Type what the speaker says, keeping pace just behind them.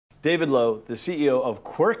David Lowe, the CEO of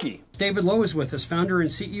Qwerky. David Lowe is with us, founder and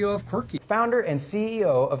CEO of Qwerky. Founder and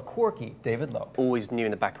CEO of Qwerky, David Lowe. Always knew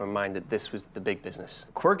in the back of my mind that this was the big business.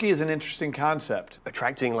 Qwerky is an interesting concept.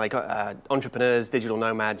 Attracting like entrepreneurs, digital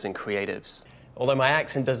nomads, and creatives. Although my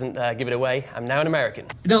accent doesn't give it away, I'm now an American.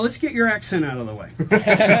 Now let's get your accent out of the way.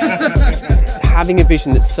 Having a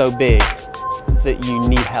vision that's so big that you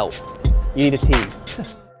need help. You need a team.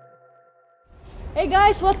 Hey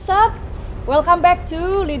guys, what's up? Welcome back to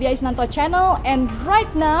Lydia Isnanto channel, and right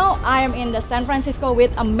now I am in the San Francisco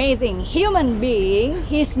with amazing human being.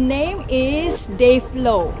 His name is Dave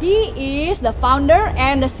Lowe. He is the founder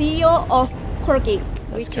and the CEO of Qwerky,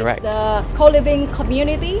 which is the co-living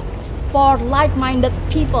community for like-minded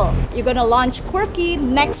people. You're gonna launch Qwerky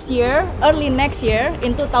next year, early next year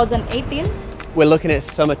in 2018. We're looking at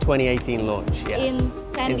summer 2018 launch, yes.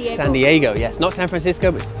 In San Diego, yes. Not San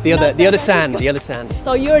Francisco, but the other sand.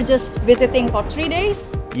 So you're just visiting for 3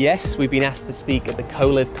 days? Yes, we've been asked to speak at the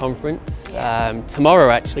Coliv conference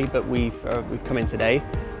tomorrow actually, but we've come in today.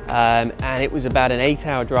 And it was about an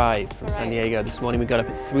 8-hour drive from San Diego. This morning we got up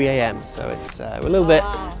at 3 a.m. so it's we're a little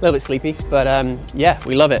bit sleepy, but yeah,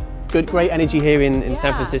 we love it. Great energy here in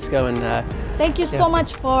San Francisco, and thank you so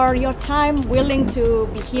much for your time, willing to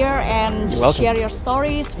be here and share your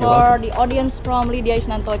stories for the audience from Lydia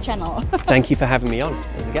Isnanto channel. Thank you for having me on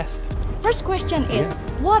as a guest. First question is,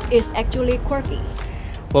 what is actually Qwerky?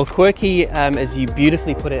 Well, Qwerky, as you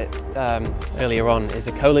beautifully put it earlier on, is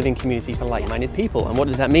a co-living community for like-minded people. And what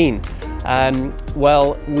does that mean?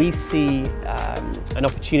 Well, we see an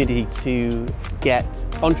opportunity to get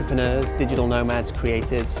entrepreneurs, digital nomads,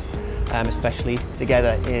 creatives, especially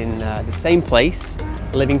together in the same place,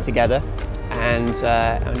 living together. And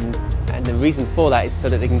the reason for that is so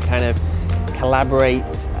that they can kind of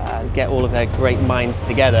collaborate, get all of their great minds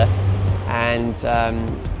together, and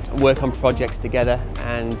work on projects together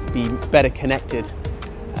and be better connected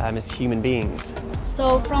as human beings.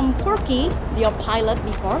 So from Qwerky, your pilot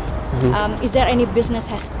before, is there any business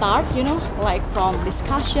has started, you know, like from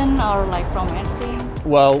discussion or like from anything?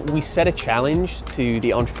 Well, we set a challenge to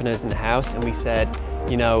the entrepreneurs in the house, and we said,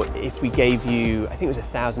 you know, if we gave you, I think it was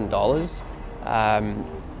 $1,000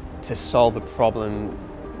 to solve a problem,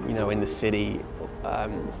 you know, in the city,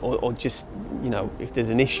 or just, you know, if there's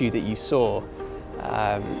an issue that you saw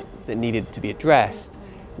that needed to be addressed,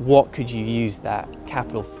 what could you use that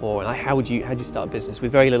capital for? And how would you start a business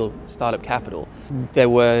with very little startup capital? There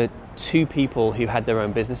were 2 people who had their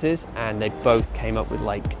own businesses, and they both came up with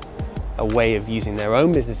like a way of using their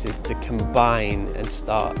own businesses to combine and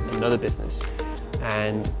start another business.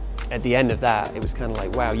 And at the end of that, it was kind of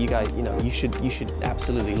like, wow, you guys, you know, you should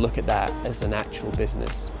absolutely look at that as an actual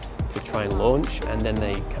business to try and launch. And then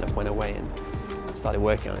they kind of went away and started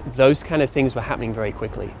working on it. Those kind of things were happening very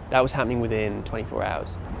quickly. That was happening within 24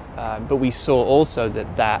 hours. But we saw also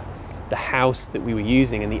that the house that we were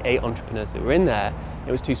using and the 8 entrepreneurs that were in there,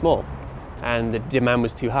 it was too small and the demand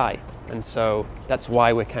was too high. And so that's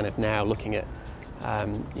why we're kind of now looking at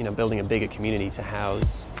you know, building a bigger community to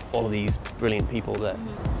house all of these brilliant people that.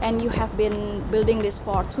 And you have been building this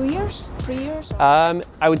for 2 years, 3 years?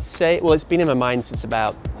 I would say, well, it's been in my mind since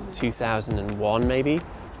about 2001 maybe.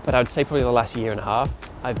 But I would say probably the last year and a half,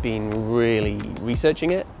 I've been really researching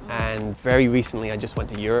it. And very recently, I just went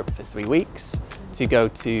to Europe for 3 weeks to go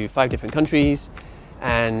to 5 different countries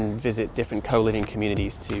and visit different co-living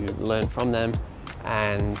communities to learn from them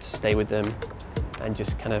and stay with them and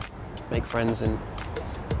just kind of make friends and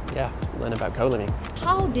learn about co-living.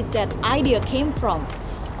 How did that idea came from?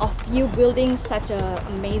 Of you building such an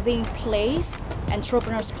amazing place,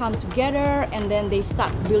 entrepreneurs come together and then they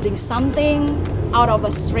start building something out of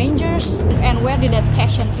a strangers, and where did that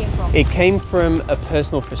passion came from? It came from a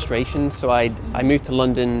personal frustration. So I moved to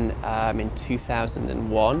London in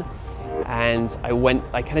 2001, and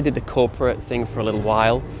I kind of did the corporate thing for a little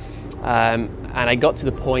while, and I got to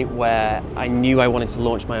the point where I knew I wanted to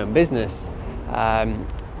launch my own business.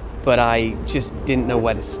 But I just didn't know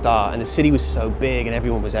where to start, and the city was so big and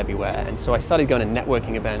everyone was everywhere. And so I started going to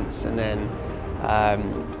networking events, and then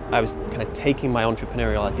I was kind of taking my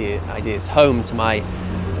entrepreneurial ideas home to my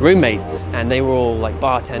roommates, and they were all like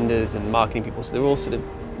bartenders and marketing people, so they were all sort of,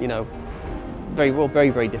 you know,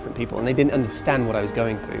 very different people, and they didn't understand what I was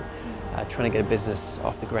going through, trying to get a business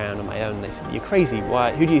off the ground on my own. And they said, "You're crazy,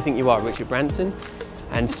 why, who do you think you are, Richard Branson?"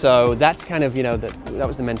 And so that's kind of, you know, that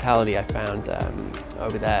was the mentality I found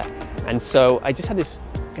over there. And so I just had this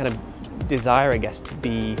kind of desire, I guess, to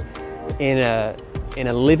be in a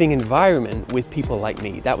living environment with people like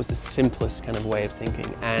me. That was the simplest kind of way of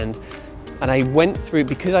thinking. And I went through,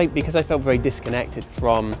 because I felt very disconnected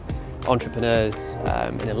from entrepreneurs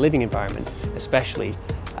in a living environment, especially,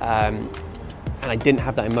 and I didn't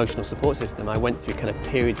have that emotional support system. I went through kind of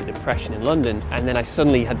periods of depression in London, and then I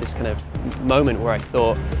suddenly had this kind of moment where I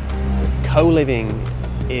thought co-living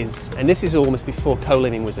is, and this is almost before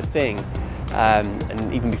co-living was a thing,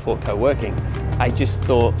 and even before co-working, I just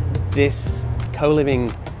thought this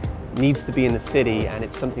co-living needs to be in the city, and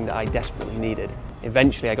it's something that I desperately needed.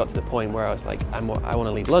 Eventually I got to the point where I was like, I want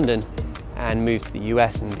to leave London and move to the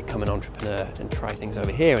US and become an entrepreneur and try things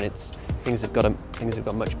over here, and things have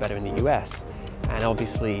got much better in the US. And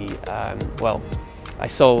obviously, well,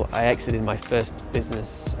 I exited my first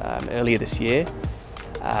business earlier this year,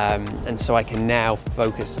 and so I can now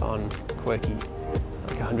focus on Qwerky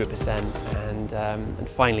like 100% and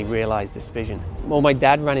finally realize this vision. Well, my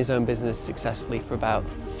dad ran his own business successfully for about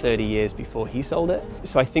 30 years before he sold it.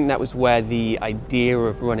 So I think that was where the idea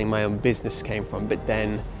of running my own business came from, but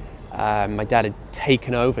then my dad had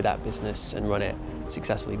taken over that business and run it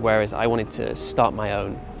successfully, whereas I wanted to start my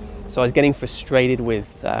own. So I was getting frustrated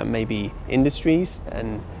with maybe industries,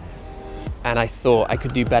 and I thought I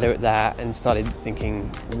could do better at that, and started thinking,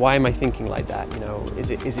 why am I thinking like that? You know,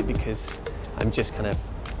 is it because I'm just kind of,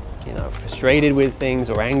 you know, frustrated with things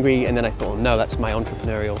or angry? And then I thought, no, that's my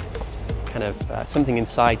entrepreneurial kind of something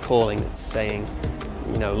inside calling that's saying,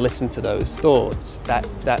 you know, listen to those thoughts.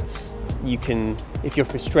 That's you can, if you're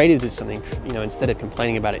frustrated with something, you know, instead of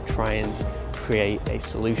complaining about it, try and create a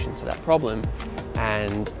solution to that problem.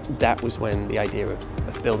 And that was when the idea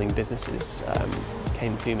of building businesses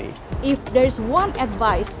came to me. If there's one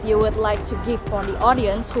advice you would like to give for the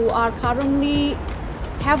audience who are currently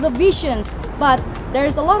have the visions, but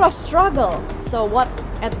there's a lot of struggle, so what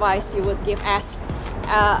advice you would give us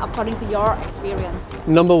according to your experience?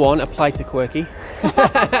 Number one, apply to Qwerky.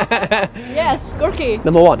 Yes, Qwerky.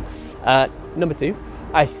 Number one. Number two,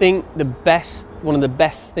 I think one of the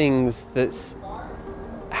best things that's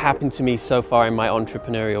happened to me so far in my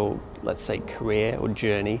entrepreneurial, let's say, career or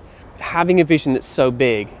journey, having a vision that's so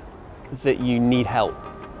big that you need help,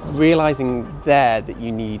 realizing there that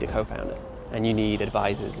you need a co-founder and you need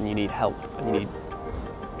advisors and you need help and you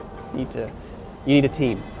need a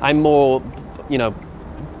team. I'm more, you know,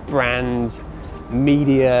 brand,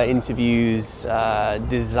 media, interviews,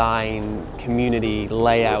 design, community,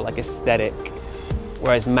 layout, like aesthetic,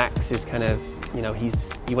 whereas Max is kind of, you know, he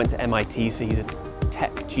went to MIT, so he's a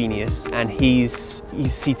tech genius, and he's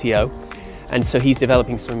CTO, and so he's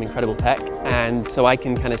developing some incredible tech, and so I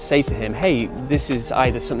can kind of say to him, hey, this is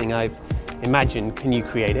either something I've imagined, can you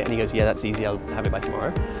create it? And he goes, yeah, that's easy, I'll have it by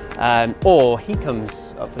tomorrow. Or he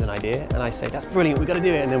comes up with an idea and I say, that's brilliant, we've got to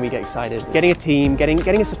do it, and then we get excited. Getting a team,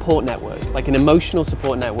 getting a support network, like an emotional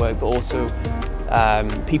support network, but also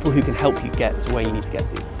people who can help you get to where you need to get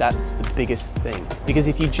to. That's the biggest thing. Because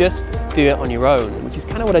if you just do it on your own, which is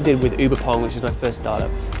kind of what I did with Uberpong, which is my first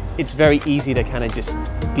startup, it's very easy to kind of just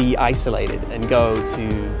be isolated and go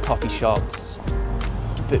to coffee shops,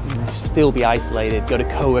 but still be isolated, go to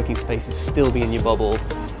co-working spaces, still be in your bubble,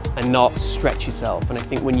 and not stretch yourself. And I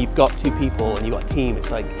think when you've got two people and you've got a team,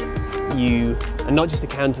 it's like you are not just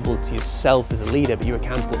accountable to yourself as a leader, but you're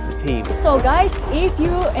accountable to the team. So guys, if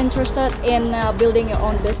you're interested in building your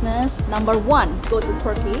own business, number one, go to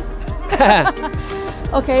Qwerky.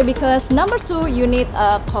 Okay, because number two, you need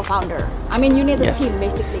a co-founder. I mean, you need a team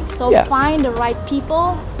basically. So find the right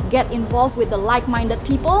people, get involved with the like-minded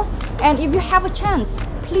people, and if you have a chance,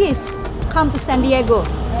 please come to San Diego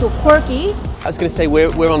to Qwerky. I was going to say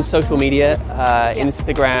we're on social media,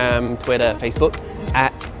 Instagram, Twitter, Facebook,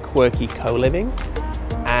 at Qwerky Co-Living,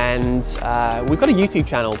 and we've got a YouTube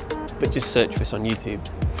channel, but just search for us on YouTube,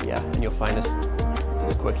 and you'll find us,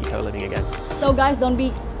 just Qwerky Co-Living again. So guys, don't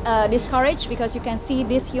be discouraged, because you can see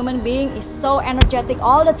this human being is so energetic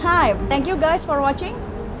all the time. Thank you guys for watching.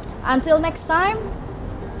 Until next time,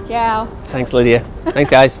 ciao. Thanks, Lydia. Thanks,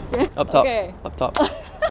 guys. Up top. Okay. Up top.